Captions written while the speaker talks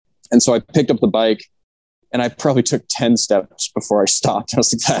And so I picked up the bike and I probably took 10 steps before I stopped. I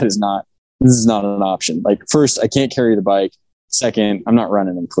was like, this is not an option. Like, first, I can't carry the bike. Second, I'm not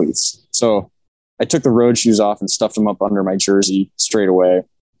running in cleats. So I took the road shoes off and stuffed them up under my jersey straight away.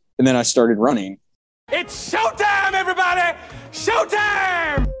 And then I started running. It's showtime, everybody!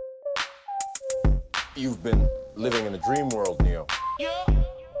 Showtime! You've been living in a dream world, Neo. Yeah.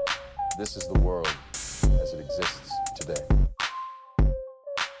 This is the world as it exists today.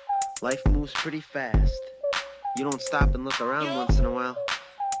 Life moves pretty fast. You don't stop and look around once in a while,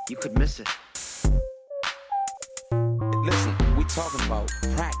 you could miss it. Listen, we talking about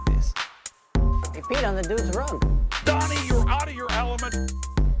practice. Hey, Pete, on the dude's run. Donnie, you're out of your element.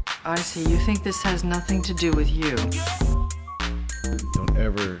 I see. You think this has nothing to do with you. Don't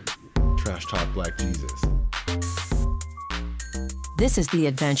ever trash talk Black Jesus. This is the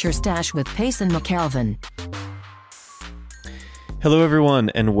Adventure Stash with Payson McKelvin. Hello, everyone,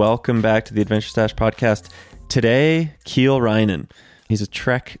 and welcome back to the Adventure Stash podcast. Today, Kiel Reijnen. He's a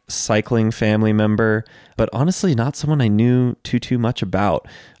Trek cycling family member, but honestly, not someone I knew too much about.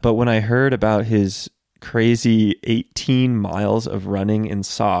 But when I heard about his crazy 18 miles of running in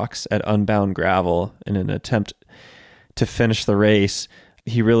socks at Unbound Gravel in an attempt to finish the race,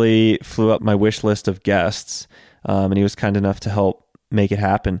 he really flew up my wish list of guests, and he was kind enough to help make it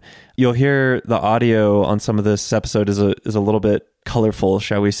happen. You'll hear the audio on some of this episode is a little bit colorful,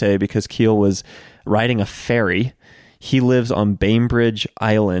 shall we say, because Kiel was riding a ferry. He lives on Bainbridge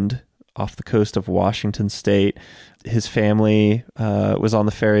Island off the coast of Washington State. His family was on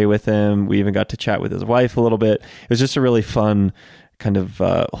the ferry with him. We even got to chat with his wife a little bit. It was just a really fun kind of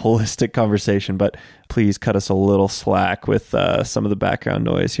holistic conversation, but please cut us a little slack with some of the background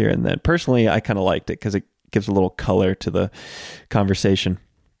noise here and then. Personally, I kind of liked it because it gives a little color to the conversation.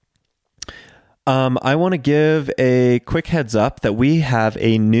 I want to give a quick heads up that we have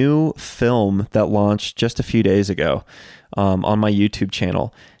a new film that launched just a few days ago on my YouTube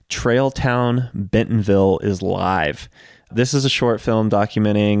channel. Trailtown Bentonville is live. This is a short film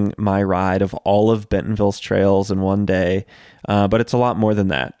documenting my ride of all of Bentonville's trails in one day, but it's a lot more than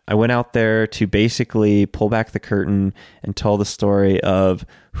that. I went out there to basically pull back the curtain and tell the story of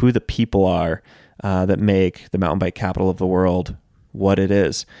who the people are that make the mountain bike capital of the world what it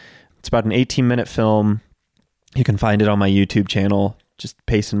is. It's about an 18-minute film. You can find it on my YouTube channel, just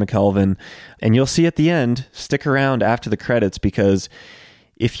Payson McKelvin. And you'll see at the end, stick around after the credits, because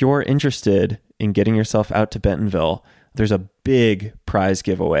if you're interested in getting yourself out to Bentonville, there's a big prize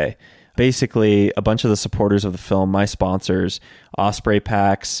giveaway. Basically, a bunch of the supporters of the film, my sponsors, Osprey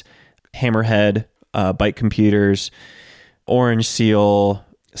Packs, Hammerhead, Bike Computers, Orange Seal,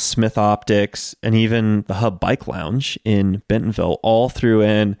 Smith Optics, and even the Hub Bike Lounge in Bentonville all threw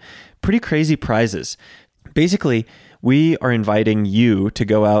in pretty crazy prizes. Basically, we are inviting you to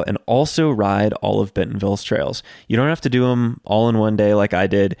go out and also ride all of Bentonville's trails. You don't have to do them all in one day like I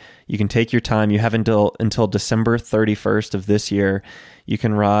did. You can take your time. You have until December 31st of this year. You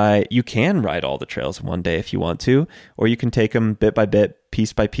can ride all the trails in one day if you want to, or you can take them bit by bit,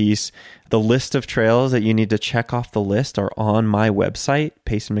 piece by piece. The list of trails that you need to check off the list are on my website,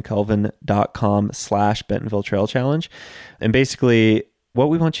 paysonmckelvin.com/Bentonville Trail Challenge. And basically, what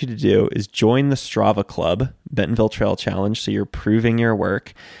we want you to do is join the Strava Club, Bentonville Trail Challenge, so you're proving your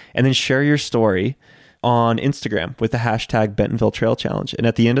work, and then share your story on Instagram with the hashtag Bentonville Trail Challenge. And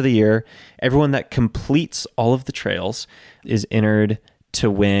at the end of the year, everyone that completes all of the trails is entered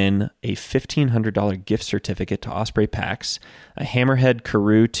to win a $1,500 gift certificate to Osprey Packs, a Hammerhead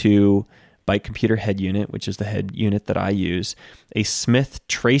Karoo 2 bike computer head unit, which is the head unit that I use, a Smith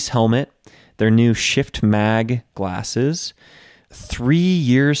Trace helmet, their new Shift Mag glasses, 3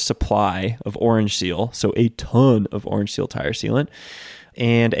 years supply of Orange Seal, so a ton of Orange Seal tire sealant,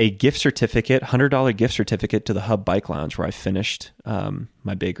 and a gift certificate, $100 gift certificate to the Hub Bike Lounge where I finished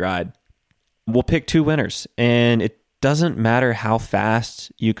my big ride. We'll pick 2 winners, and it doesn't matter how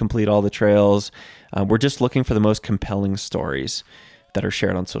fast you complete all the trails. We're just looking for the most compelling stories that are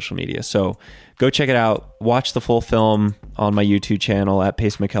shared on social media. So go check it out. Watch the full film on my YouTube channel at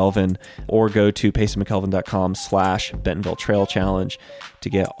Payson McKelvin, or go to paysonmckelvin.com/Bentonville Trail Challenge to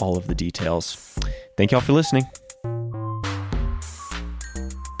get all of the details. Thank y'all for listening.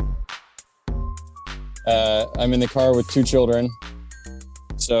 I'm in the car with 2 children.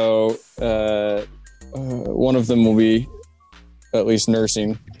 So one of them will be at least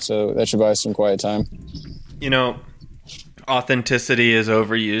nursing. So that should buy us some quiet time. You know, authenticity is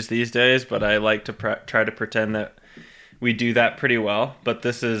overused these days, but I like to try to pretend that we do that pretty well. But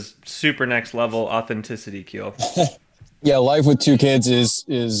this is super next level authenticity, Kiel. Yeah, life with 2 kids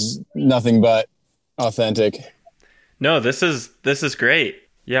is nothing but authentic. No, this is great.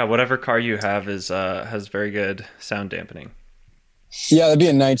 Yeah, whatever car you have is has very good sound dampening. Yeah, that'd be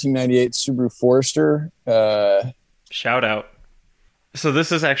a 1998 Subaru Forester. Shout out. So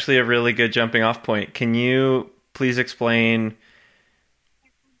this is actually a really good jumping off point. Can you please explain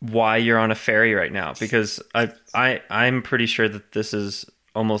why you're on a ferry right now? Because I'm pretty sure that this is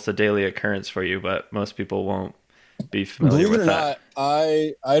almost a daily occurrence for you, but most people won't be familiar with that.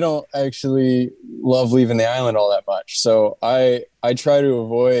 Not, I don't actually love leaving the island all that much. So I try to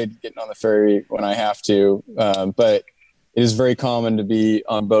avoid getting on the ferry when I have to. But it is very common to be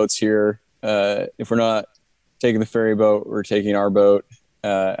on boats here. If we're not taking the ferry boat, we're taking our boat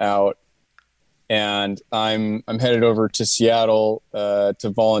out. And I'm headed over to Seattle to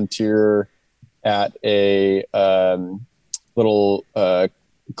volunteer at a little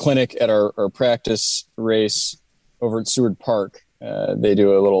clinic at our practice race over at Seward Park. They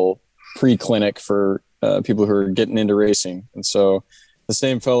do a little pre-clinic for people who are getting into racing. And so the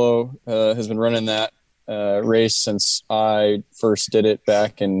same fellow has been running that race since I first did it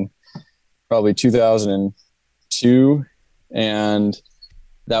back in probably 2002. And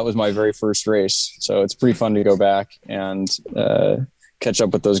that was my very first race. So it's pretty fun to go back and catch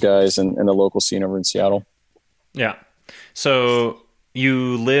up with those guys in the local scene over in Seattle. Yeah. So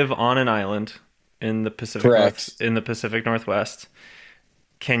you live on an island in the Pacific in the Pacific Northwest.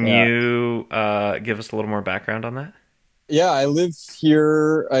 Can you give us a little more background on that? Yeah, I live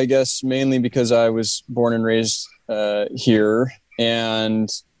here, I guess, mainly because I was born and raised here. And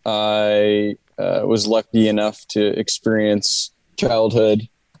I was lucky enough to experience childhood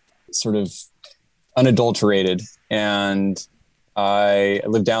sort of unadulterated. And I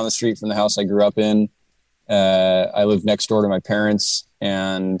lived down the street from the house I grew up in. I live next door to my parents,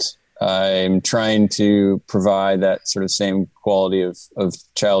 and I'm trying to provide that sort of same quality of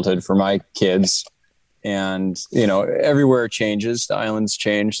childhood for my kids. And, you know, everywhere it changes. The island's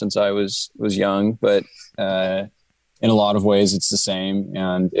changed since I was young, but in a lot of ways it's the same,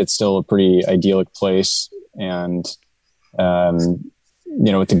 and it's still a pretty idyllic place. And,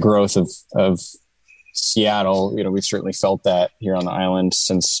 you know, with the growth of Seattle, you know, we've certainly felt that here on the island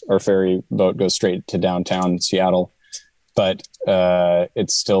since our ferry boat goes straight to downtown Seattle. But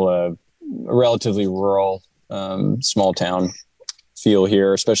it's still a relatively rural, small town feel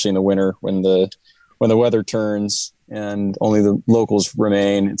here, especially in the winter when the weather turns and only the locals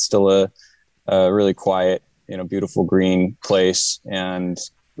remain. It's still a really quiet, you know, beautiful green place. And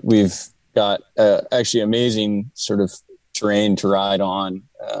we've got actually amazing sort of terrain to ride on.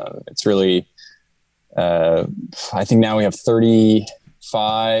 It's really, I think now we have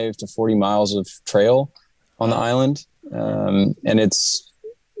 35 to 40 miles of trail on the island. And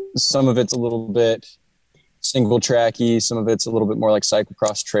some of it's a little bit single tracky, some of it's a little bit more like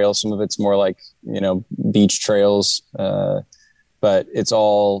cyclocross trail, some of it's more like, you know, beach trails. But it's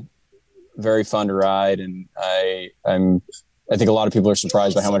all very fun to ride. And I think a lot of people are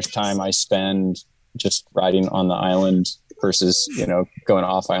surprised by how much time I spend just riding on the island versus, you know, going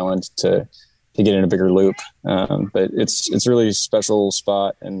off island to get in a bigger loop. But it's really a special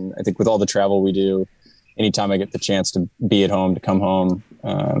spot. And I think with all the travel we do, anytime I get the chance to be at home, to come home,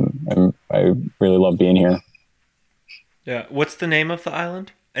 I really love being here. Yeah. What's the name of the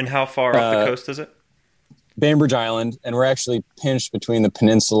island, and how far off the coast is it? Bainbridge Island, and we're actually pinched between the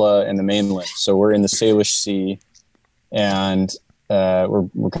peninsula and the mainland. So we're in the Salish Sea, and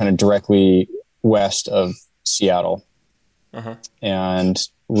we're kind of directly west of Seattle. Uh-huh. And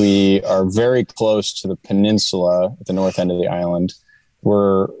we are very close to the peninsula at the north end of the island.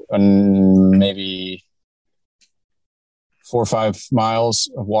 We're maybe 4 or 5 miles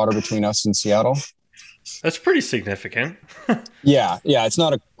of water between us and Seattle. That's pretty significant. Yeah. It's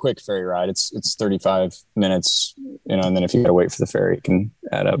not a quick ferry ride. It's 35 minutes, you know, and then if you got to wait for the ferry, it can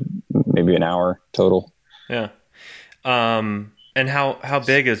add up maybe an hour total. Yeah. And how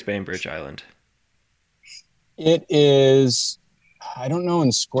big is Bainbridge Island? It is, I don't know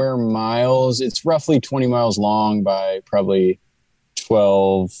in square miles. It's roughly 20 miles long by probably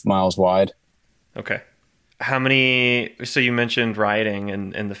 12 miles wide. Okay. So you mentioned riding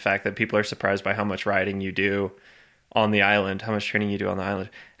and the fact that people are surprised by how much riding you do on the island, how much training you do on the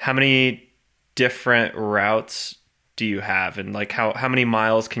island. How many different routes do you have? And like how many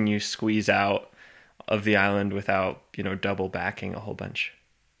miles can you squeeze out of the island without, you know, double backing a whole bunch?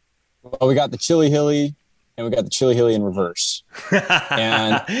 Well, we got the Chili Hilly, and we got the Chili Hilly in reverse.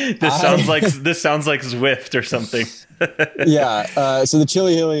 And this sounds like Zwift or something. Yeah. So the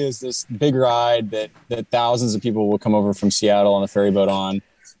Chili Hilly is this big ride that thousands of people will come over from Seattle on the ferry boat on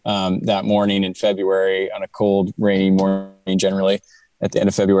that morning in February, on a cold, rainy morning, generally at the end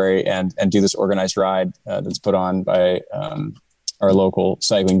of February, and do this organized ride that's put on by our local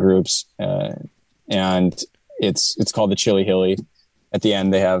cycling groups, and it's called the Chili Hilly. At the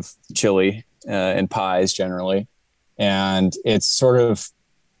end, they have chili and pies generally, and it's sort of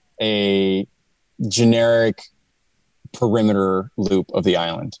a generic perimeter loop of the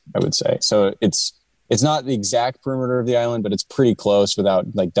island, I would say. So it's not the exact perimeter of the island, but it's pretty close without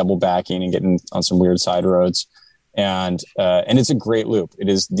like double backing and getting on some weird side roads. And it's a great loop. It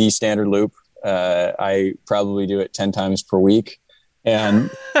is the standard loop. I probably do it 10 times per week. And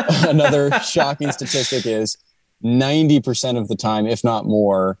another shocking statistic is 90% of the time, if not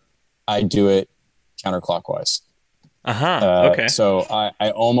more, I do it counterclockwise. Okay. So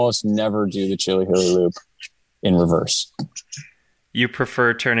I almost never do the Chili Hilly loop in reverse. You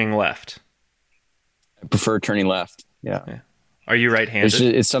prefer turning left? I prefer turning left. Yeah. Are you right-handed?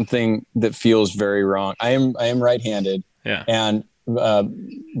 It's something that feels very wrong. I am right-handed. Yeah. And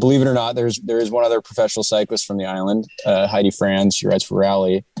believe it or not, there is one other professional cyclist from the island, Heidi Franz. She rides for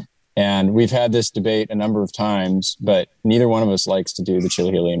Rally. And we've had this debate a number of times, but neither one of us likes to do the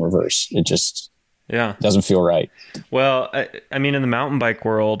Chili Hilly in reverse. It just doesn't feel right. Well, I mean, in the mountain bike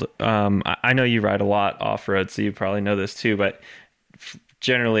world, I know you ride a lot off-road, so you probably know this too, but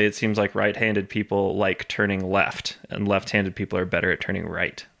generally it seems like right-handed people like turning left, and left-handed people are better at turning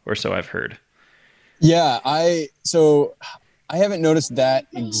right, or so I've heard. Yeah, I haven't noticed that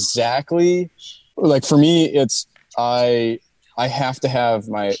exactly. Like for me, it's I have to have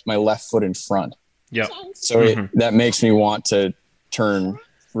my left foot in front. Yeah. So that makes me want to turn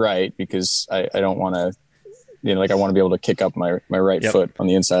right, because I don't want to, I want to be able to kick up my right foot on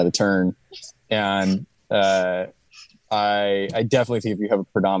the inside of the turn. And I definitely think if you have a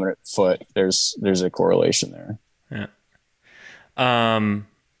predominant foot, there's a correlation there. Yeah.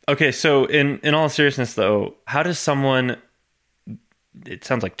 Okay. So in all seriousness though, how does someone, it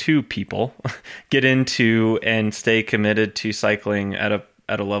sounds like two people, get into and stay committed to cycling at a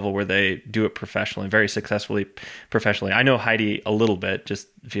level where they do it professionally, very successfully professionally? I know Heidi a little bit just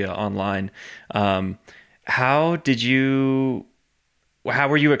via online. How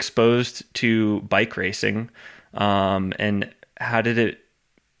were you exposed to bike racing? And how did it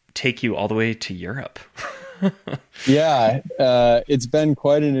take you all the way to Europe? Yeah, it's been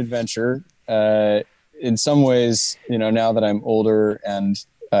quite an adventure. In some ways, now that I'm older and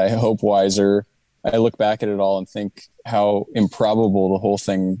I hope wiser, I look back at it all and think how improbable the whole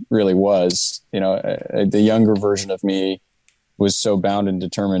thing really was. The younger version of me was so bound and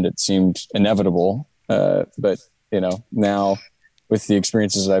determined it seemed inevitable. But now with the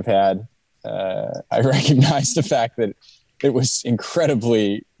experiences I've had, I recognize the fact that it was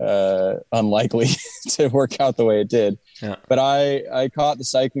incredibly unlikely to work out the way it did. Yeah. But I caught the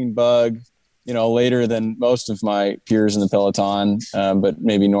cycling bug, later than most of my peers in the peloton, but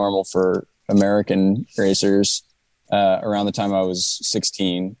maybe normal for American racers, around the time I was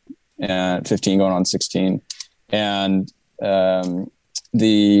 15 going on 16. And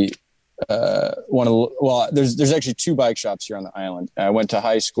there's actually two bike shops here on the island. I went to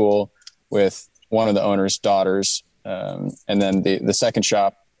high school with one of the owner's daughters. And then the second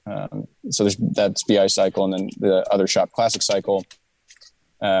shop, so that's BI Cycle, and then the other shop, Classic Cycle.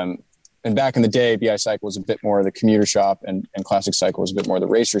 And back in the day, BI Cycle was a bit more of the commuter shop, and Classic Cycle was a bit more the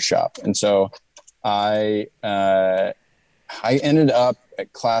racer shop. And so I ended up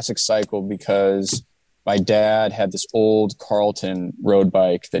at Classic Cycle because my dad had this old Carlton road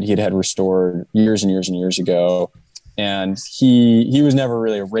bike that he had restored years and years and years ago. And he was never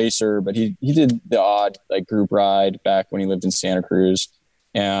really a racer, but he did the odd like group ride back when he lived in Santa Cruz.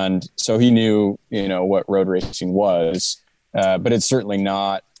 And so he knew, what road racing was, but it's certainly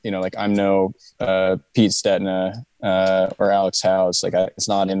not, like I'm no Pete Stetina or Alex House. Like it's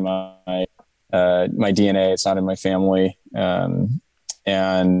not in my DNA. It's not in my family. And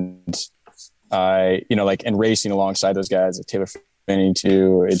I, and racing alongside those guys, like Taylor Finney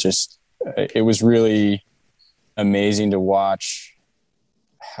too, it was really amazing to watch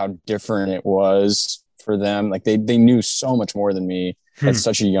how different it was for them. Like they knew so much more than me at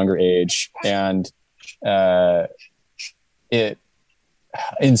such a younger age. And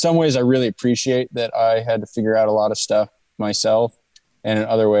in some ways I really appreciate that I had to figure out a lot of stuff myself. And in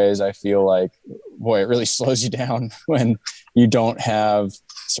other ways I feel like, boy, it really slows you down when you don't have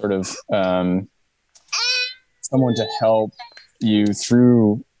sort of someone to help you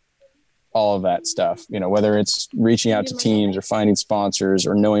through all of that stuff, whether it's reaching out to teams or finding sponsors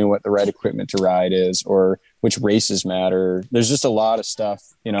or knowing what the right equipment to ride is or which races matter. There's just a lot of stuff,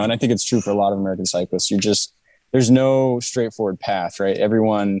 and I think it's true for a lot of American cyclists. There's no straightforward path, right?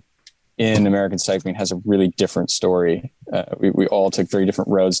 Everyone in American cycling has a really different story. We all took very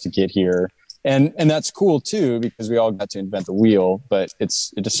different roads to get here. and that's cool too, because we all got to invent the wheel, but it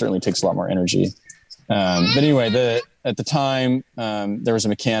just certainly takes a lot more energy. But anyway, at the time, there was a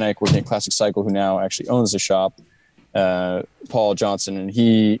mechanic working at Classic Cycle who now actually owns the shop, Paul Johnson, and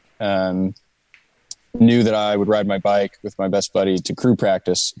he knew that I would ride my bike with my best buddy to crew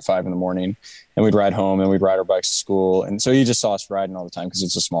practice at 5 a.m, and we'd ride home and we'd ride our bikes to school. And so he just saw us riding all the time because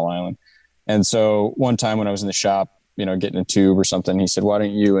it's a small island. And so one time when I was in the shop, getting a tube or something, he said, "Why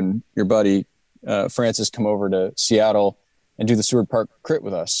don't you and your buddy Francis come over to Seattle and do the Seward Park crit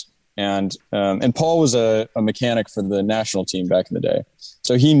with us?" And Paul was a mechanic for the national team back in the day,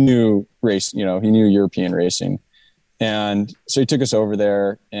 so he knew he knew European racing. And so he took us over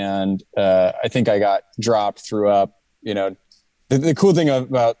there, and I think I got dropped, threw up. The cool thing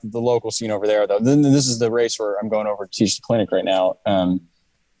about the local scene over there, though, then this is the race where I'm going over to teach the clinic right now.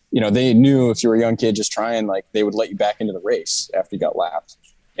 They knew if you were a young kid just trying, like, they would let you back into the race after you got lapped.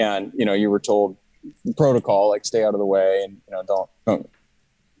 And, you were told the protocol, like, stay out of the way and, don't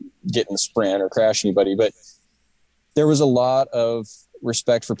get in the sprint or crash anybody. But there was a lot of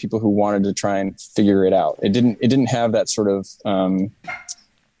respect for people who wanted to try and figure it out. It didn't have that sort of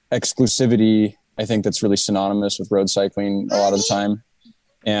exclusivity, I think, that's really synonymous with road cycling a lot of the time.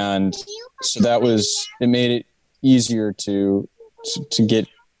 And so it made it easier to get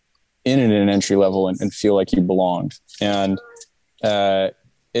in at an entry level and feel like you belonged. And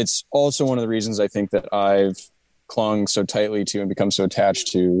it's also one of the reasons I think that I've clung so tightly to and become so attached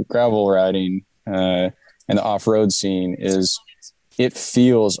to gravel riding and the off-road scene is it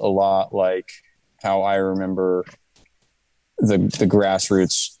feels a lot like how I remember the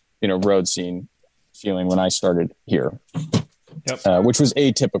grassroots, road scene feeling when I started here. Yep. Which was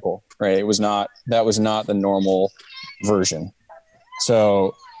atypical, right? That was not the normal version.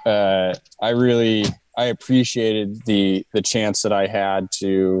 So I appreciated the chance that I had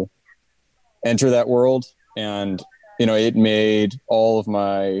to enter that world. And, it made all of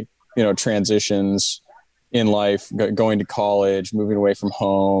my, transitions in life, going to college, moving away from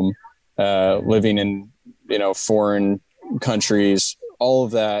home, living in, foreign countries, all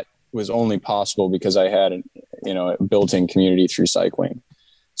of that was only possible because I had a built-in community through cycling.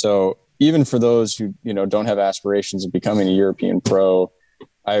 So even for those who, don't have aspirations of becoming a European pro,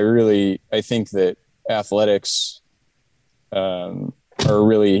 I think that athletics are a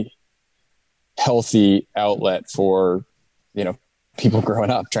really healthy outlet for, people growing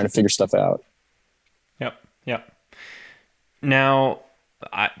up trying to figure stuff out. Yep. Now,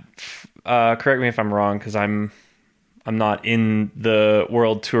 correct me if I'm wrong, because I'm not in the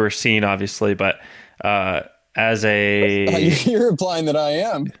world tour scene, obviously, but as a you're implying that I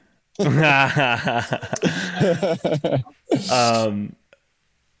am.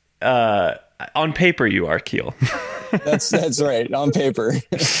 On paper, you are, Kiel. That's right. On paper.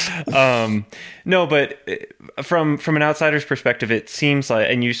 No, but from an outsider's perspective, it seems like,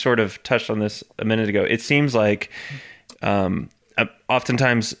 and you sort of touched on this a minute ago, it seems like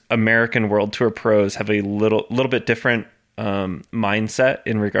oftentimes American World Tour pros have a little bit different mindset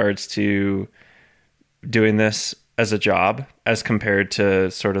in regards to doing this as a job as compared to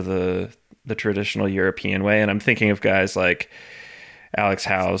sort of the traditional European way. And I'm thinking of guys like Alex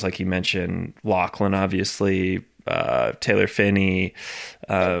Howes, like you mentioned, Lachlan, obviously, Taylor Finney.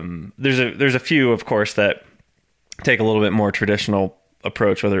 There's a few, of course, that take a little bit more traditional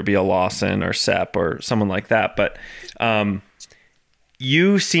approach, whether it be a Lawson or Sepp or someone like that. But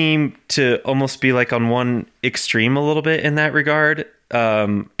you seem to almost be like on one extreme a little bit in that regard.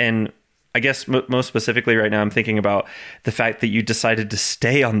 And I guess most specifically right now, I'm thinking about the fact that you decided to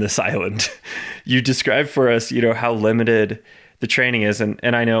stay on this island. You described for us, how limited the training is. And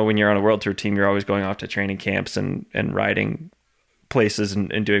I know when you're on a world tour team, you're always going off to training camps and riding places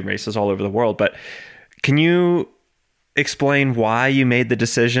and doing races all over the world. But can you explain why you made the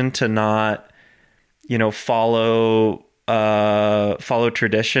decision to not, follow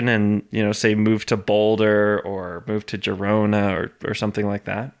tradition and, say move to Boulder or move to Girona or something like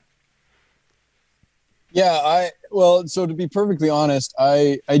that? Yeah, so to be perfectly honest,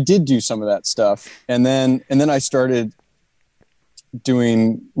 I did do some of that stuff. And then I started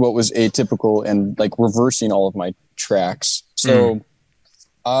doing what was atypical and like reversing all of my tracks. So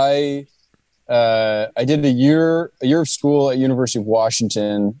I did a year of school at University of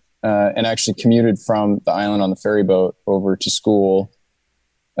Washington, and actually commuted from the island on the ferry boat over to school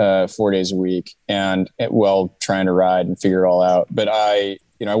 4 days a week, and trying to ride and figure it all out. But I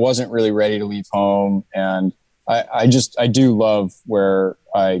wasn't really ready to leave home, and I do love where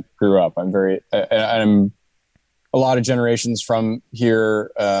I grew up. I'm a lot of generations from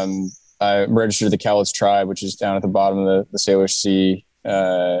here. I registered the Cowlitz tribe, which is down at the bottom of the Salish Sea.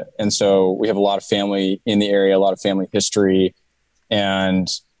 And so we have a lot of family in the area, a lot of family history. And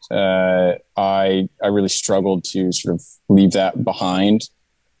I really struggled to sort of leave that behind.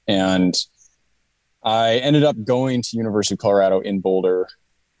 And I ended up going to University of Colorado in Boulder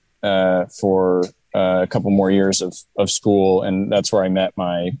for a couple more years of school. And that's where I met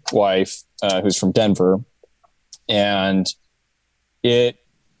my wife, who's from Denver. And it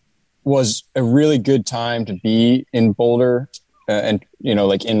was a really good time to be in Boulder and,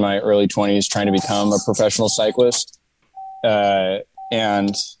 like in my early 20s, trying to become a professional cyclist.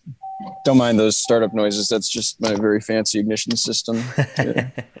 And don't mind those startup noises. That's just my very fancy ignition system.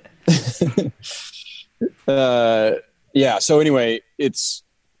 Yeah. So anyway, it's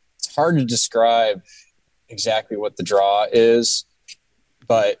hard to describe exactly what the draw is,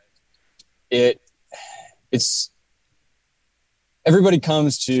 but it's everybody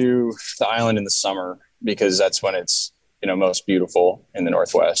comes to the island in the summer because that's when it's, most beautiful in the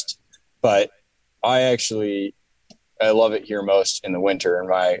Northwest. But I love it here most in the winter. And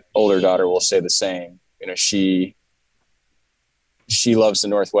my older daughter will say the same. She loves the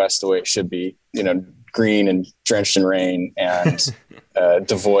Northwest the way it should be, green and drenched in rain and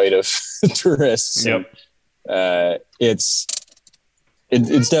devoid of tourists. Yep. It's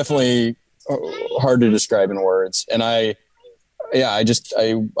definitely hard to describe in words. And I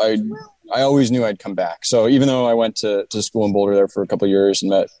always knew I'd come back. So even though I went to school in Boulder there for a couple of years and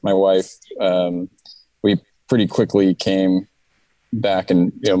met my wife, we pretty quickly came back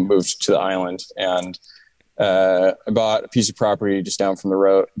and, moved to the island. And I bought a piece of property just down the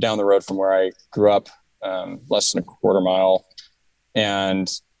road from where I grew up, less than a quarter mile. And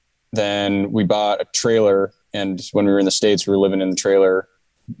then we bought a trailer. And when we were in the States, we were living in the trailer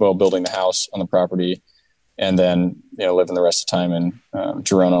while building the house on the property. And then, living the rest of the time in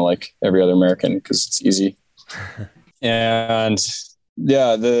Girona, like every other American, because it's easy. And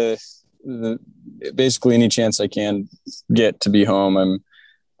yeah, the basically any chance I can get to be home,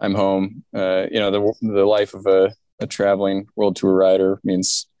 I'm home. The life of a traveling world tour rider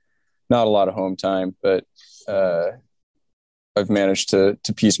means not a lot of home time, but I've managed to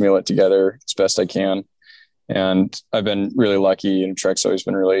piecemeal it together as best I can. And I've been really lucky, and Trek's always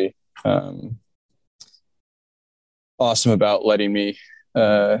been really awesome about letting me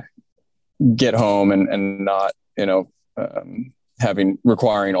get home and not,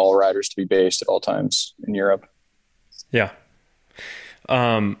 requiring all riders to be based at all times in Europe. Yeah.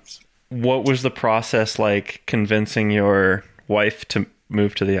 What was the process like convincing your wife to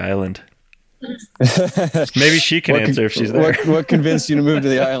move to the island? Maybe she can answer if she's there. What convinced you to move to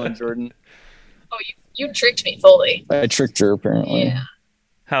the island, Jordan? Oh, you tricked me fully. I tricked her, apparently. Yeah.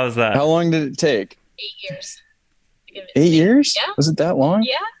 How's that? How long did it take? 8 years. 8 years? Yeah. Was it that long?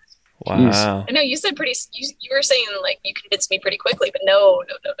 Yeah. Wow. Jeez. I know you said you were saying like you convinced me pretty quickly, but no.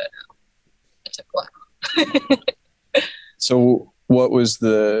 It took a while. So what was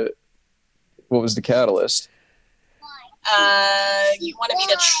the catalyst? You wanted me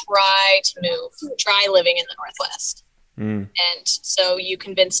to try living in the Northwest. And so you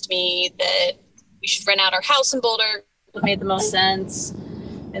convinced me that we should rent out our house in Boulder. It made the most sense.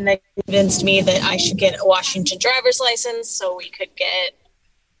 And they convinced me that I should get a Washington driver's license so we could get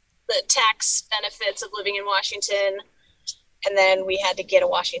the tax benefits of living in Washington. And then we had to get a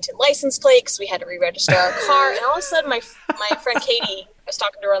Washington license plate because we had to re-register our car. And all of a sudden, my friend Katie, I was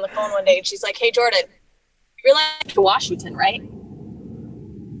talking to her on the phone one day, and she's like, "Hey, Jordan, you realize to Washington, right?"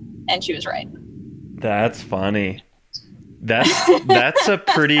 And she was right. That's funny. That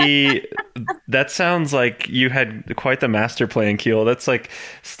sounds like you had quite the master plan, Kiel. That's like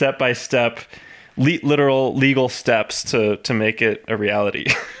step by step, literal legal steps to make it a reality.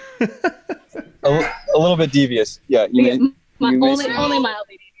 a little bit devious. Yeah. Only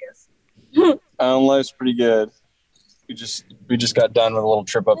mildly devious. Life's pretty good. We just got done with a little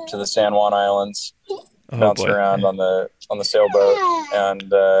trip up to the San Juan Islands, bouncing around on the sailboat,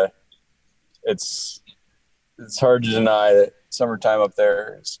 and it's hard to deny that summertime up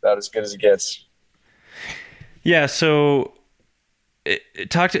there is about as good as it gets. Yeah. So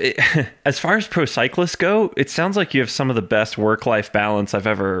as far as pro cyclists go, it sounds like you have some of the best work-life balance I've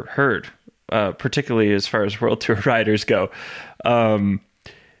ever heard, particularly as far as world tour riders go.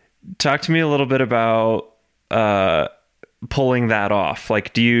 Talk to me a little bit about pulling that off.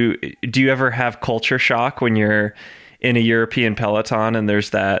 Like, do you ever have culture shock when you're in a European peloton and there's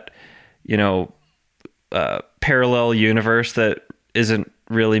that, parallel universe that isn't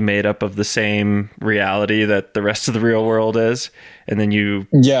really made up of the same reality that the rest of the real world is, and then you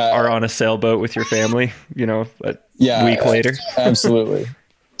are on a sailboat with your family, a week later? Absolutely.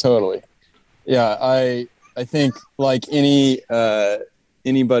 Totally. Yeah. I think like any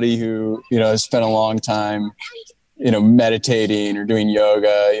anybody who, has spent a long time, meditating or doing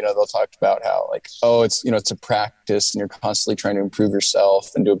yoga, they'll talk about how like, oh, it's, it's a practice and you're constantly trying to improve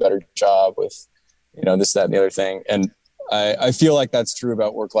yourself and do a better job with, this, that, and the other thing. And I feel like that's true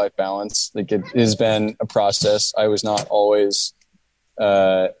about work-life balance. Like it has been a process. I was not always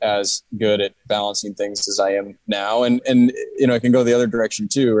as good at balancing things as I am now. And it can go the other direction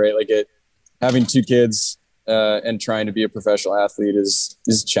too, right? Like having 2 kids and trying to be a professional athlete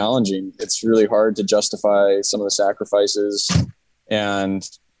is challenging. It's really hard to justify some of the sacrifices and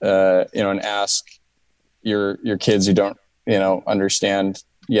ask your kids who don't, understand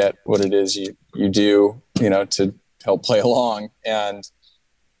yet what it is you do, to help play along. And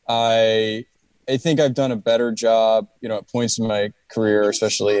I think I've done a better job, at points in my career,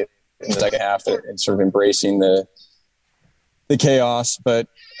 especially in the second half, and sort of embracing the chaos. But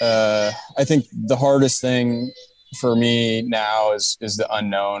I think the hardest thing for me now is the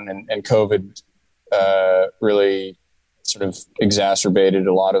unknown, and COVID really sort of exacerbated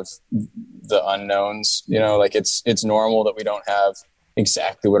a lot of the unknowns. Like it's normal that we don't have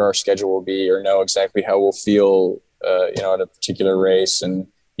exactly what our schedule will be or know exactly how we'll feel, at a particular race. And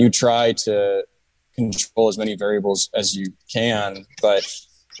you try to control as many variables as you can, but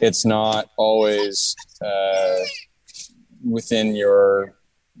it's not always within your,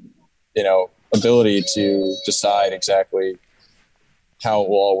 ability to decide exactly how it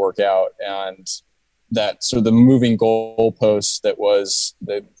will all work out. And that sort of the moving goalpost that was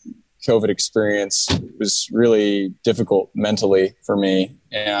the COVID experience was really difficult mentally for me.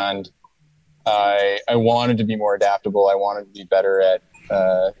 And I wanted to be more adaptable. I wanted to be better at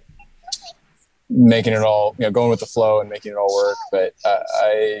making it all, going with the flow and making it all work. But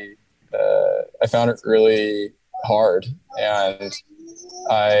I found it really hard. And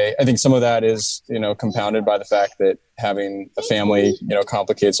I think some of that is, compounded by the fact that having a family,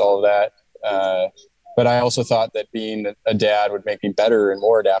 complicates all of that. But I also thought that being a dad would make me better and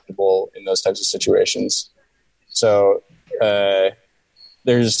more adaptable in those types of situations. So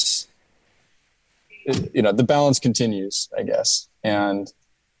there's, the balance continues, I guess. And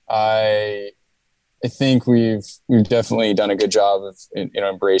I think we've definitely done a good job of,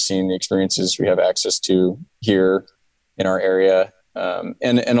 embracing the experiences we have access to here in our area.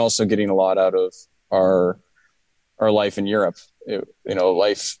 And also getting a lot out of our life in Europe.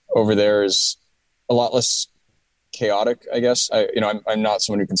 Life over there is a lot less chaotic, I guess. I'm not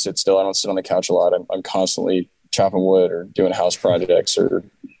someone who can sit still. I don't sit on the couch a lot. I'm constantly chopping wood or doing house projects or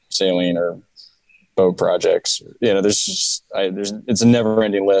sailing or boat projects. It's a never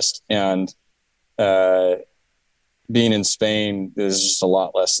ending list. And being in Spain, there's just a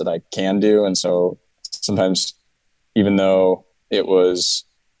lot less that I can do. And so sometimes, even though it was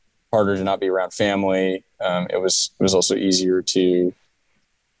harder to not be around family, it was also easier to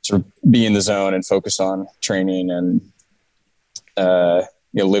sort of be in the zone and focus on training and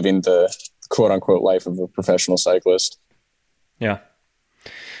living the quote unquote life of a professional cyclist. Yeah.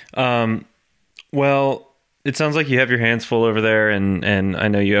 Well, it sounds like you have your hands full over there, and I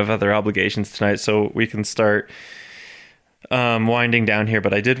know you have other obligations tonight, so we can start winding down here.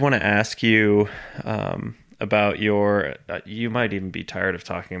 But I did want to ask you about your, you might even be tired of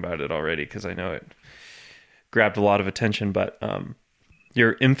talking about it already because I know it grabbed a lot of attention, but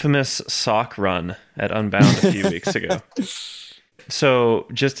your infamous sock run at Unbound a few weeks ago. So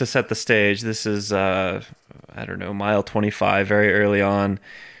just to set the stage, this is, mile 25, very early on.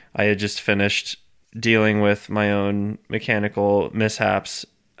 I had just finished dealing with my own mechanical mishaps.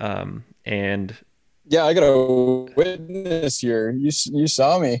 And yeah, I got a witness here. You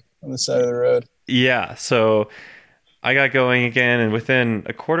saw me on the side of the road. Yeah. So I got going again, and within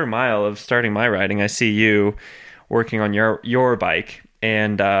a quarter mile of starting my riding, I see you working on your bike,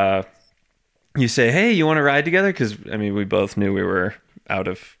 and you say, "Hey, you want to ride together?" Because we both knew we were out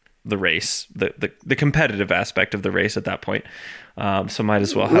of the race, the competitive aspect of the race at that point. So might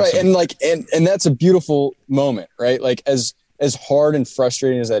as well have right. And that's a beautiful moment, right? Like as hard and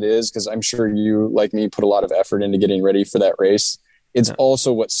frustrating as that is, because I'm sure you, like me, put a lot of effort into getting ready for that race. It's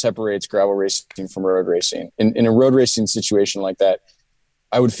also what separates gravel racing from road racing. In a road racing situation like that,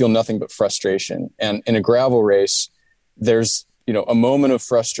 I would feel nothing but frustration. And in a gravel race, there's, a moment of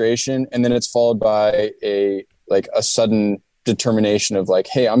frustration, and then it's followed by a sudden determination of like,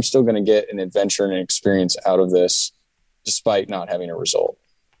 hey, I'm still going to get an adventure and an experience out of this despite not having a result.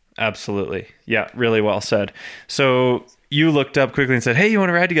 Absolutely. Yeah. Really well said. So you looked up quickly and said, "Hey, you want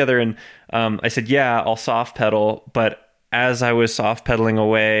to ride together?" And I said, "Yeah, I'll soft pedal." But as I was soft pedaling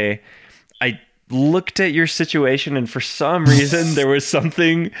away, I looked at your situation, and for some reason there was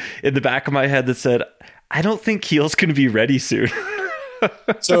something in the back of my head that said, "I don't think Kiel's going to be ready soon."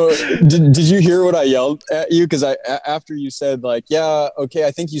 So did you hear what I yelled at you? Because after you said like, yeah, okay,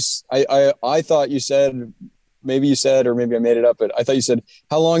 I think I thought you said, maybe you said, or maybe I made it up, but I thought you said,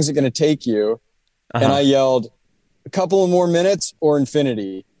 how long is it going to take you? And I yelled, a couple of more minutes or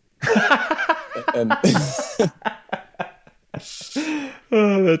infinity. And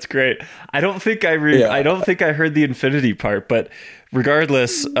oh, that's great. I don't think I heard the infinity part, but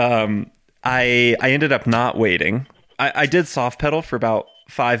regardless, I ended up not waiting. I did soft pedal for about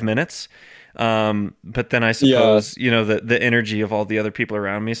 5 minutes. But then I suppose, the energy of all the other people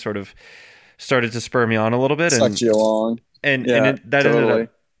around me sort of started to spur me on a little bit. Sucked you along. That ended up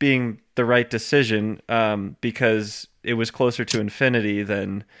being the right decision, because it was closer to infinity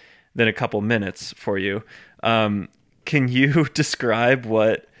than a couple minutes for you. Can you describe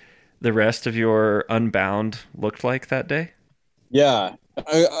what the rest of your Unbound looked like that day? Yeah,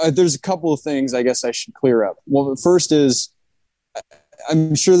 there's a couple of things I guess I should clear up. Well, the first is,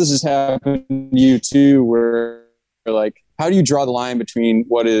 I'm sure this has happened to you too, where like, how do you draw the line between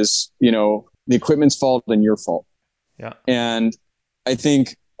what is, the equipment's fault and your fault? Yeah. And I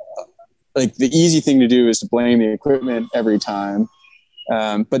think like the easy thing to do is to blame the equipment every time.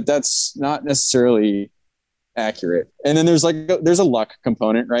 But that's not necessarily accurate. And then there's a luck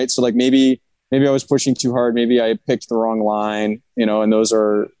component, right? So like maybe I was pushing too hard. Maybe I picked the wrong line, and those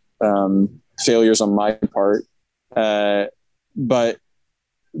are failures on my part. But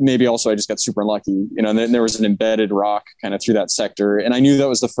maybe also I just got super unlucky, and then there was an embedded rock kind of through that sector. And I knew that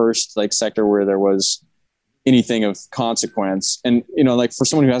was the first like sector where there was anything of consequence. And, like for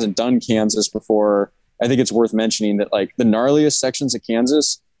someone who hasn't done Kansas before, I think it's worth mentioning that like the gnarliest sections of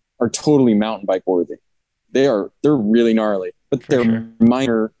Kansas are totally mountain bike worthy. They're really gnarly, but they're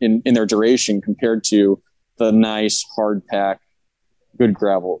minor in their duration compared to the nice hard pack, good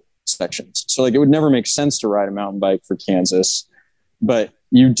gravel sections. So like it would never make sense to ride a mountain bike for Kansas, but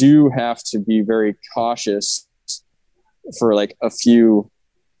you do have to be very cautious for like a few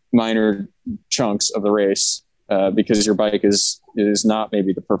minor chunks of the race, because your bike is not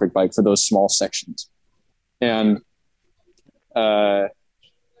maybe the perfect bike for those small sections. And, I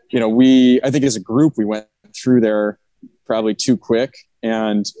think as a group, we went through there probably too quick.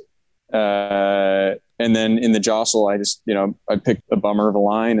 And then in the jostle, I just, I picked a bummer of a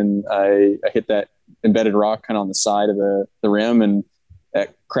line and I hit that embedded rock kind of on the side of the rim, and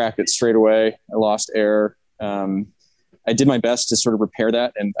that cracked it straight away. I lost air. I did my best to sort of repair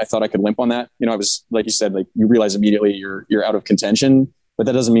that, and I thought I could limp on that. I was, like you said, like you realize immediately you're out of contention, but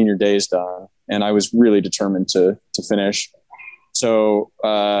that doesn't mean your day's done. And I was really determined to finish. So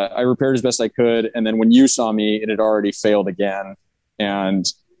I repaired as best I could. And then when you saw me, it had already failed again. And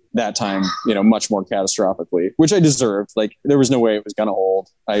that time, much more catastrophically, which I deserved. Like there was no way it was going to hold.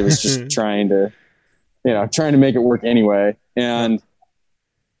 I was just trying to make it work anyway. And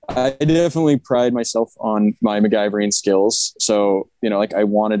I definitely pride myself on my MacGyvering skills. So, like I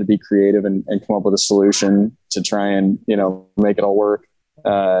wanted to be creative and come up with a solution to try and, make it all work.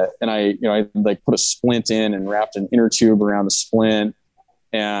 And I like put a splint in and wrapped an inner tube around the splint.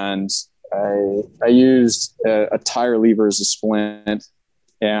 And I used a tire lever as a splint,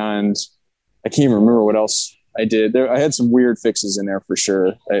 and I can't even remember what else I did there. I had some weird fixes in there for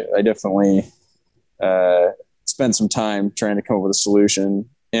sure. I definitely, spent some time trying to come up with a solution.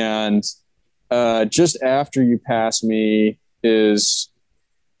 And just after you pass me is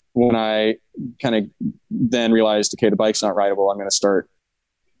when I kind of then realized, okay, the bike's not rideable. I'm going to start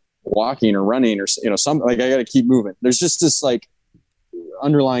walking or running or, something. Like I got to keep moving. There's just this like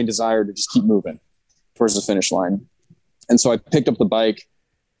underlying desire to just keep moving towards the finish line. And so I picked up the bike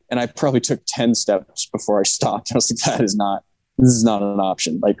and I probably took 10 steps before I stopped. I was like, this is not an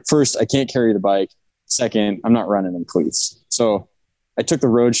option. Like first, I can't carry the bike. Second, I'm not running in cleats. So I took the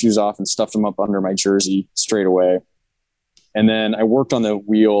road shoes off and stuffed them up under my jersey straight away. And then I worked on the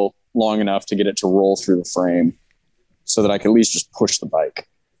wheel long enough to get it to roll through the frame so that I could at least just push the bike.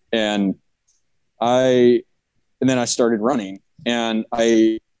 And then I started running, and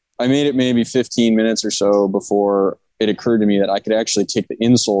I made it maybe 15 minutes or so before it occurred to me that I could actually take the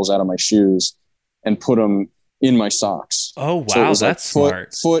insoles out of my shoes and put them in my socks. Oh, wow. So That's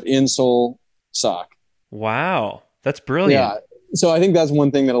smart. Foot insole sock. Wow. That's brilliant. Yeah. So I think that's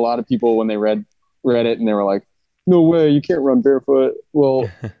one thing that a lot of people, when they read it and they were like, no way, you can't run barefoot. Well,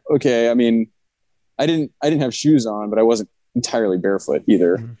 okay. I mean, I didn't have shoes on, but I wasn't entirely barefoot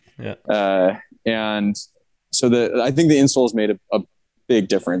either. Yeah. And so I think the insoles made a big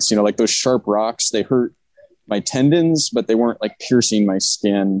difference. Like those sharp rocks, they hurt my tendons, but they weren't like piercing my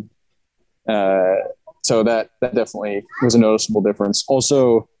skin. So that definitely was a noticeable difference.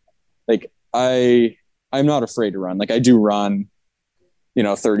 Also, like I'm not afraid to run. Like I do run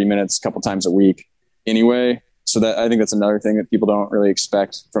 30 minutes a couple times a week anyway. So that, I think that's another thing that people don't really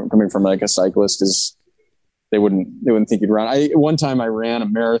expect from coming from like a cyclist is they wouldn't think you'd run. One time I ran a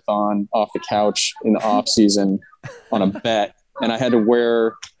marathon off the couch in the off season on a bet, and I had to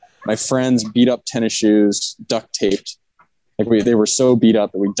wear my friend's beat up tennis shoes, duct taped. Like they were so beat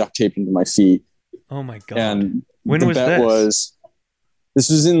up that we duct taped them to my feet. Oh my God. And when the was bet this? This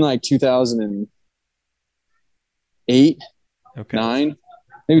was in like 2008, Okay. 9,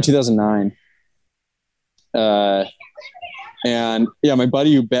 maybe 2009. And yeah, my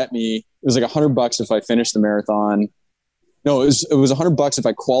buddy who bet me, it was like $100 if I finished the marathon. No, it was $100 if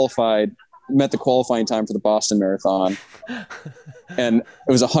I met the qualifying time for the Boston Marathon. And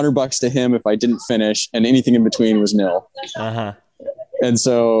it was $100 to him if I didn't finish, and anything in between was nil. Uh-huh. And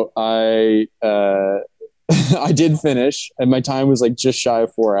so I did finish, and my time was like just shy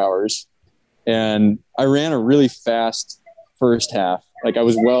of 4 hours. And I ran a really fast first half. Like I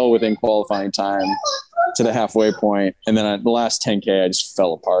was well within qualifying time to the halfway point. And then at the last 10K, I just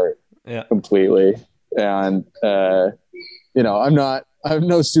fell apart completely. And, I'm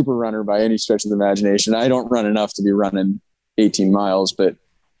no super runner by any stretch of the imagination. I don't run enough to be running 18 miles, but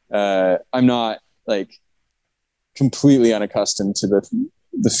I'm not like completely unaccustomed to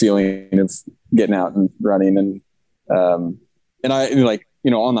the feeling of getting out and running. And I like,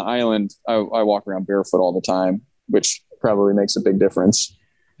 on the island, I walk around barefoot all the time, which probably makes a big difference.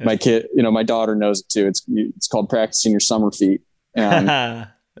 Yeah. My kid, my daughter knows it too. It's called practicing your summer feet. And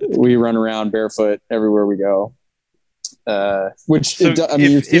we run around barefoot everywhere we go. If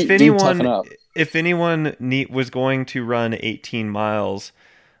anyone was going to run 18 miles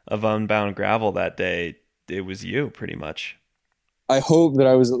of unbound gravel that day, it was you pretty much. I hope that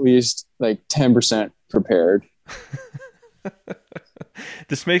I was at least like 10% prepared.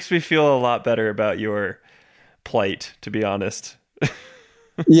 This makes me feel a lot better about your plight, to be honest.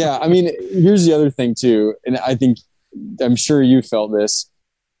 Yeah. I mean, here's the other thing too. And I'm sure you felt this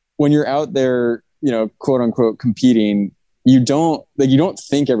when you're out there, quote unquote competing, you don't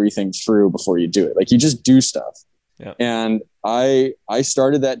think everything through before you do it. Like you just do stuff. Yeah. And I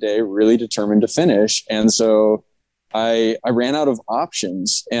started that day really determined to finish. And so I ran out of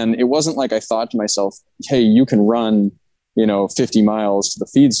options, and it wasn't like I thought to myself, hey, you can run, 50 miles to the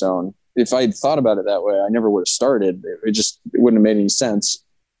feed zone. If I'd thought about it that way, I never would have started. It wouldn't have made any sense.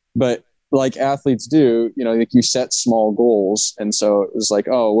 But like athletes do, like you set small goals. And so it was like,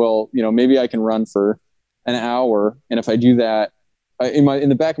 oh, well, maybe I can run for an hour. And if I do that, in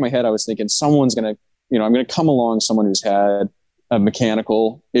the back of my head, I was thinking someone's going to, I'm going to come along someone who's had a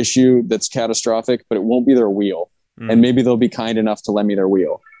mechanical issue that's catastrophic, but it won't be their wheel. And maybe they'll be kind enough to lend me their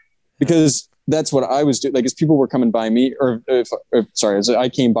wheel, because that's what I was doing. Like as people were coming by me as I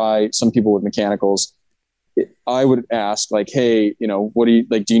came by some people with mechanicals, I would ask like, hey, what do you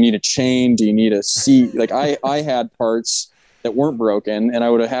like? Do you need a chain? Do you need a seat? Like I had parts that weren't broken, and I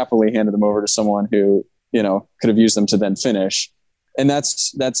would have happily handed them over to someone who, could have used them to then finish. And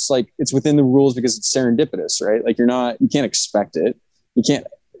that's like, it's within the rules because it's serendipitous, right? Like you can't expect it.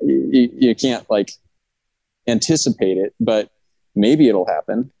 You can't like anticipate it, but maybe it'll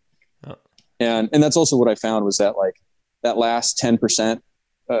happen. Oh. And that's also what I found was that like that last 10%,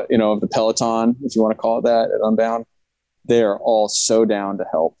 of the peloton, if you want to call it that, at Unbound, they are all so down to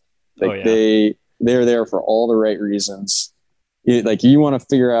help. Like they're there for all the right reasons. You want to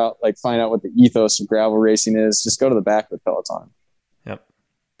find out what the ethos of gravel racing is, just go to the back of the peloton. Yep.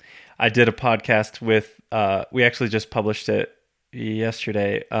 I did a podcast with, we actually just published it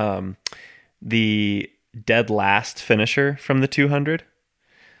yesterday. The dead last finisher from the 200.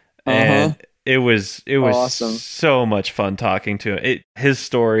 And it was awesome. So much fun talking to him. His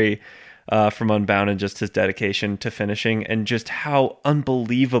story from Unbound and just his dedication to finishing and just how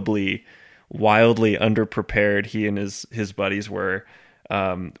unbelievably wildly underprepared he and his buddies were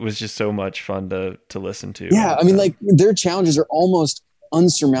was just so much fun to listen to. Yeah. I mean, like their challenges are almost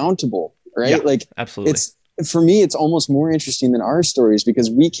unsurmountable, right? Yeah, like absolutely. For me, it's almost more interesting than our stories because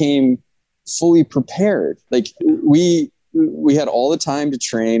we came fully prepared. Like we had all the time to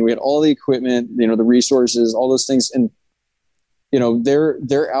train. We had all the equipment, the resources, all those things. And,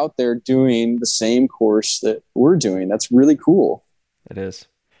 they're out there doing the same course that we're doing. That's really cool. It is.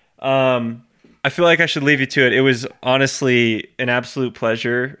 I feel like I should leave you to it. It was honestly an absolute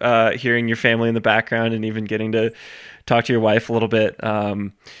pleasure hearing your family in the background and even getting to talk to your wife a little bit.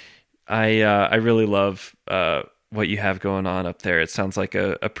 I really love what you have going on up there. It sounds like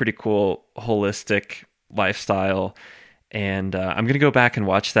a pretty cool holistic lifestyle. And I'm going to go back and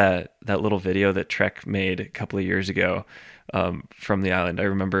watch that little video that Trek made a couple of years ago from the island. I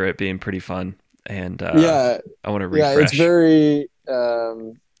remember it being pretty fun. And I want to refresh. Yeah, it's very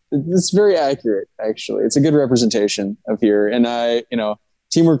it's very accurate, actually. It's a good representation of here. And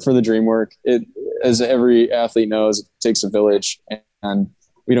teamwork for the dream work. It, as every athlete knows, it takes a village, and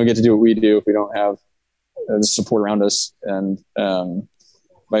we don't get to do what we do if we don't have the support around us. And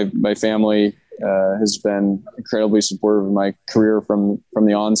my family has been incredibly supportive of my career from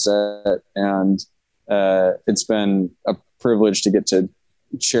the onset, and it's been a privilege to get to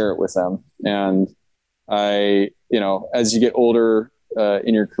share it with them. And as you get older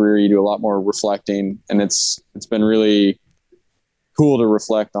in your career, you do a lot more reflecting, and it's been really cool to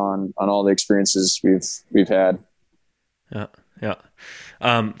reflect on all the experiences we've had. Yeah.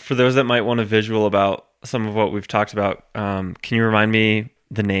 For those that might want a visual about some of what we've talked about, can you remind me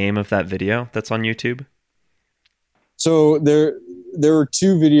the name of that video that's on YouTube? So there were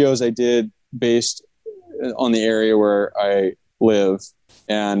 2 videos I did based on the area where I live.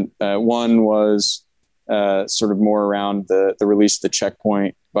 And one was sort of more around the release of the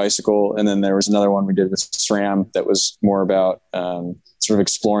checkpoint bicycle. And then there was another one we did with SRAM that was more about sort of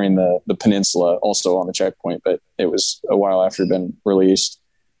exploring the peninsula, also on the checkpoint, but it was a while after it had been released.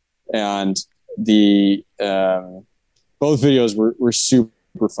 And the both videos were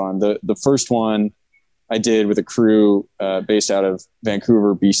super fun. The first one I did with a crew based out of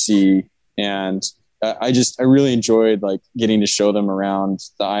Vancouver, BC. And I really enjoyed like getting to show them around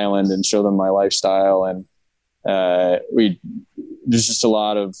the island and show them my lifestyle. And there's just a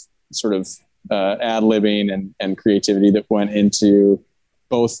lot of sort of ad-libbing and creativity that went into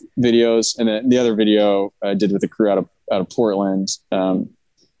both videos. And then the other video I did with a crew out of Portland, some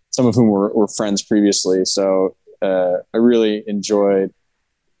of whom were friends previously. So I really enjoyed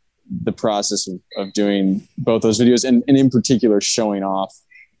the process of doing both those videos, and in particular showing off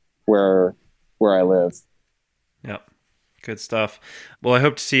where I live. Yep. Good stuff. Well, I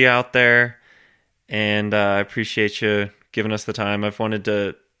hope to see you out there, and I appreciate you giving us the time. I've wanted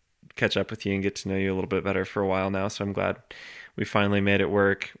to catch up with you and get to know you a little bit better for a while now, so I'm glad we finally made it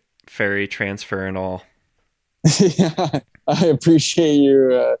work, ferry transfer and all. Yeah, I appreciate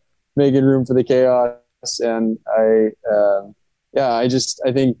you making room for the chaos, and I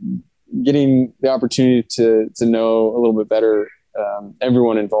think getting the opportunity to know a little bit better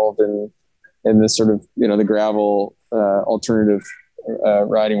everyone involved in this sort of the gravel alternative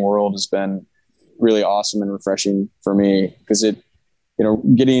riding world has been really awesome and refreshing for me, because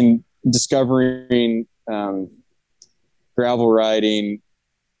discovering gravel riding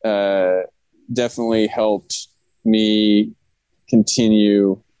definitely helped me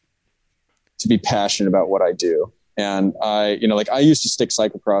continue to be passionate about what I do. And I used to stick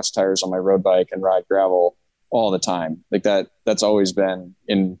cyclocross tires on my road bike and ride gravel all the time. Like that's always been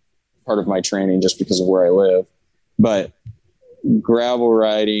in part of my training just because of where I live. But gravel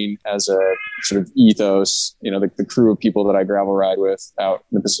riding as a sort of ethos, the crew of people that I gravel ride with out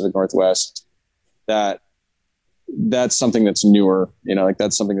in the Pacific Northwest, that's something that's newer,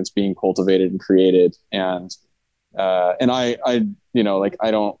 that's something that's being cultivated and created. And I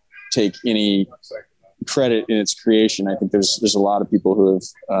don't take any credit in its creation. I think there's a lot of people who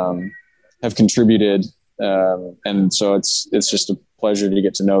have contributed. And so it's just a pleasure to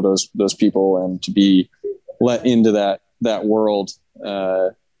get to know those people and to be let into that world,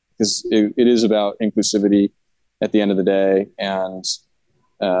 because it is about inclusivity at the end of the day. And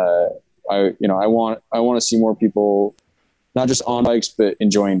I want to see more people not just on bikes but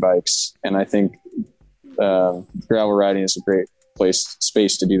enjoying bikes. And I think gravel riding is a great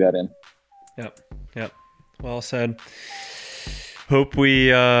space to do that in. Yep. Well said. Hope we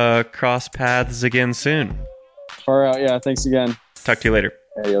cross paths again soon. All right. Yeah. Thanks again. Talk to you later.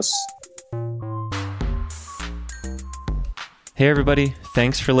 Adios. Hey everybody,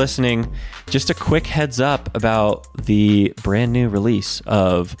 thanks for listening. Just a quick heads up about the brand new release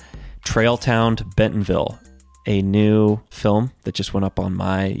of Trailtown to Bentonville, a new film that just went up on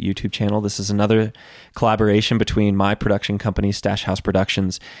my YouTube channel. This is another collaboration between my production company, Stash House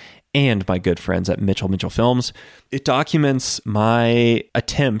Productions, and my good friends at Mitchell Films. It documents my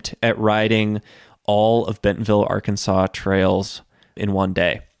attempt at riding all of Bentonville, Arkansas trails in one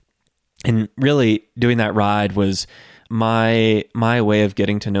day. And really doing that ride was my way of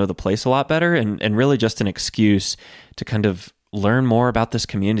getting to know the place a lot better, and really just an excuse to kind of learn more about this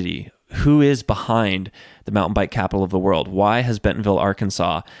community. Who is behind the mountain bike capital of the world? Why has Bentonville,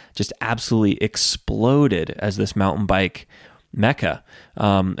 Arkansas just absolutely exploded as this mountain bike mecca?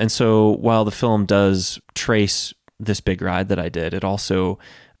 And so while the film does trace this big ride that I did, it also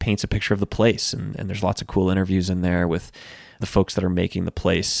paints a picture of the place. And there's lots of cool interviews in there with the folks that are making the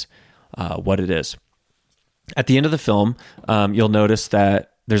place what it is. At the end of the film, you'll notice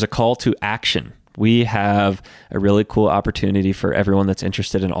that there's a call to action we have a really cool opportunity for everyone that's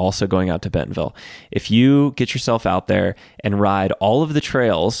interested in also going out to Bentonville. If you get yourself out there and ride all of the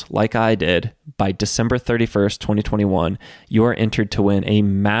trails like I did by December 31st, 2021, you are entered to win a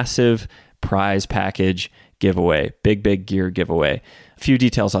massive prize package giveaway, big gear giveaway. A few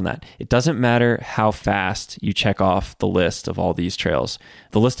details on that. It doesn't matter how fast you check off the list of all these trails.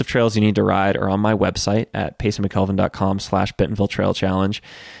 The list of trails you need to ride are on my website at paceandmckelvin.com/Bentonville Trail Challenge.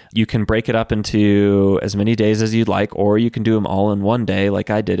 You can break it up into as many days as you'd like, or you can do them all in one day like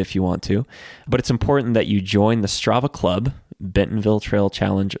I did if you want to. But it's important that you join the Strava Club, Bentonville Trail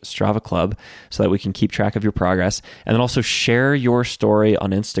Challenge Strava Club, so that we can keep track of your progress. And then also share your story on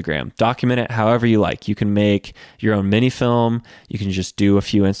Instagram. Document it however you like. You can make your own mini film. You can just do a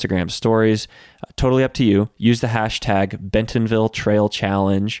few Instagram stories. Totally up to you. Use the hashtag Bentonville Trail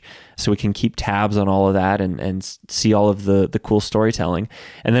Challenge so we can keep tabs on all of that and see all of the cool storytelling.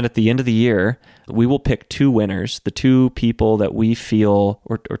 And then at the end of the year, we will pick two winners, the two people that we feel,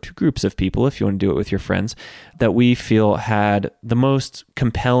 or two groups of people, if you want to do it with your friends, that we feel had the most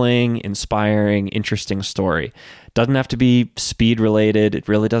compelling, inspiring, interesting story. Doesn't have to be speed related. It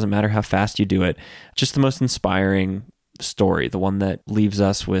really doesn't matter how fast you do it. Just the most inspiring story, the one that leaves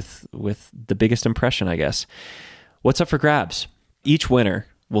us with the biggest impression, I guess. What's up for grabs? Each winner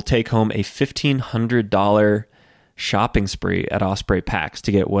will take home a $1,500 shopping spree at Osprey Packs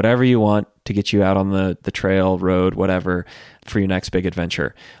to get whatever you want to get you out on the trail, road, whatever, for your next big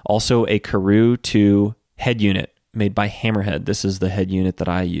adventure. Also, a Karoo 2 head unit made by Hammerhead. This is the head unit that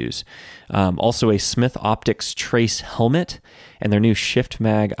I use. Also, a Smith Optics Trace helmet and their new Shift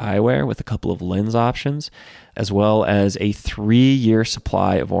Mag eyewear with a couple of lens options, as well as a 3-year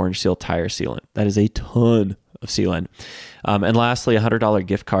supply of Orange Seal tire sealant. That is a ton of sealant. And lastly, a $100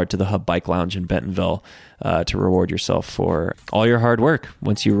 gift card to the Hub Bike Lounge in Bentonville to reward yourself for all your hard work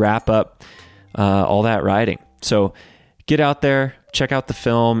once you wrap up all that riding. So get out there, check out the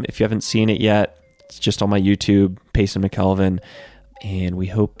film. If you haven't seen it yet, it's just on my YouTube, Payson McKelvin. And we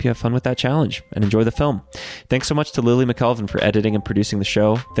hope you have fun with that challenge and enjoy the film. Thanks so much to Lily McKelvin for editing and producing the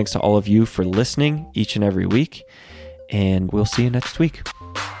show. Thanks to all of you for listening each and every week. And we'll see you next week.